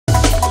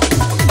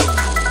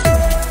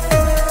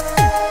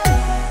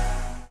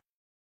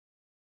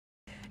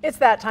It's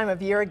that time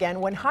of year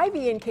again when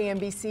Hy-Vee and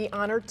KMBC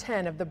honor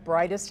 10 of the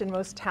brightest and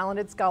most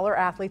talented scholar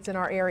athletes in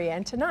our area.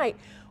 And tonight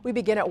we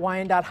begin at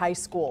Wyandotte High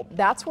School.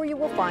 That's where you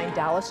will find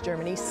Dallas,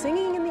 Germany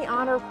singing in the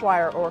honor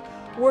choir or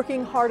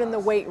working hard in the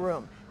weight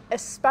room,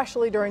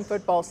 especially during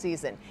football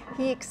season.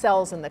 He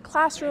excels in the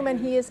classroom and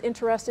he is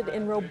interested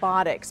in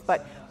robotics.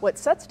 But what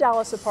sets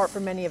Dallas apart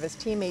from many of his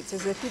teammates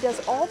is that he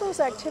does all those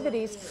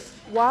activities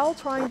while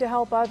trying to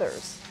help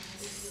others.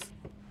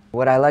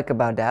 What I like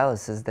about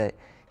Dallas is that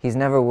he's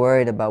never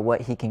worried about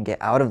what he can get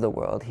out of the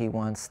world. He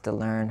wants to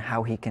learn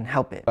how he can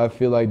help it. I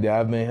feel like that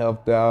I've been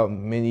helped out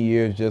many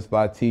years just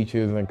by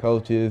teachers and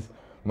coaches,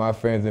 my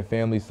friends and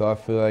family, so I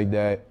feel like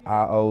that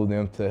I owe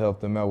them to help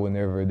them out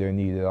whenever they're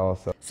needed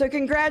also. So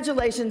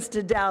congratulations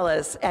to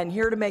Dallas, and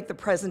here to make the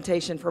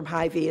presentation from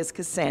Hy-Vee is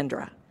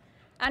Cassandra.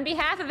 On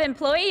behalf of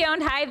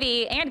employee-owned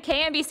Hy-Vee and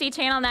KMBC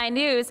Channel 9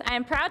 News, I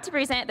am proud to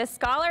present the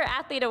Scholar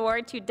Athlete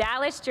Award to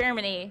Dallas,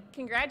 Germany.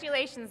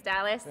 Congratulations,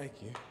 Dallas. Thank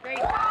you. Great.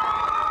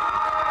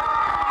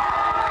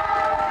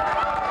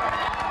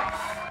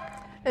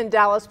 And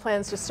Dallas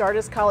plans to start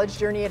his college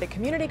journey at a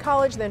community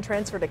college, then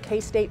transfer to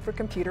K-State for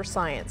computer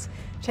science.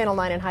 Channel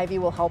 9 and Hy-Vee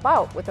will help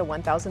out with a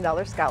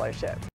 $1,000 scholarship.